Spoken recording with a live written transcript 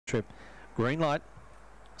trip. Green light,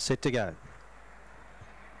 set to go.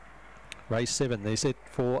 Race 7, they're set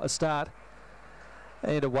for a start.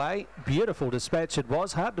 And away, beautiful dispatch it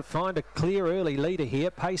was. Hard to find a clear early leader here.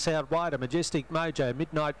 Pace out wide, a Majestic Mojo.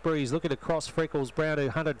 Midnight Breeze looking to cross Freckles Brown, who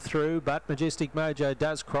hunted through, but Majestic Mojo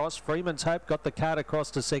does cross. Freeman's Hope got the card across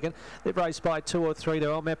to second. They've raced by 2 or 3 to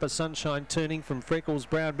Elmapper Sunshine, turning from Freckles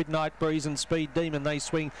Brown, Midnight Breeze and Speed Demon. They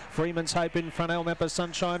swing. Freeman's Hope in front. Elmapper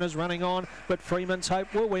Sunshine is running on, but Freeman's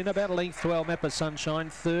Hope will win about a length to Elmapper Sunshine.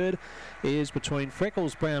 Third is between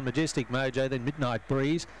Freckles Brown, Majestic Mojo, then Midnight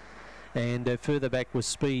Breeze. And further back was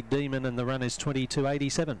Speed Demon, and the run is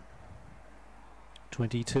 22.87.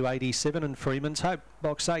 22.87 and Freeman's Hope.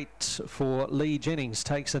 Box 8 for Lee Jennings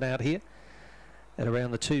takes it out here at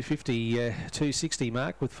around the 250, 260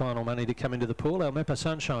 mark, with final money to come into the pool. Elmapper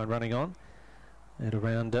Sunshine running on at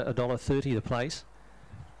around $1.30 the place.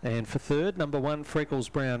 And for third, number 1 Freckles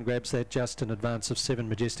Brown grabs that just in advance of 7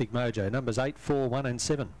 Majestic Mojo. Numbers 8, 4, 1 and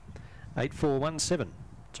 7. 8, 4, 1, 7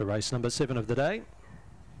 to race number 7 of the day.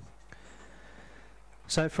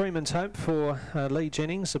 So Freeman's Hope for Lee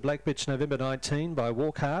Jennings, a Black Bitch November 19 by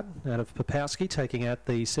Walk Hard out of Popowski, taking out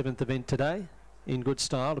the 7th event today in good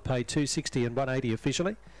style to pay $260 and $180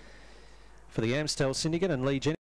 officially for the Amstel Syndicate, and Lee Jennings.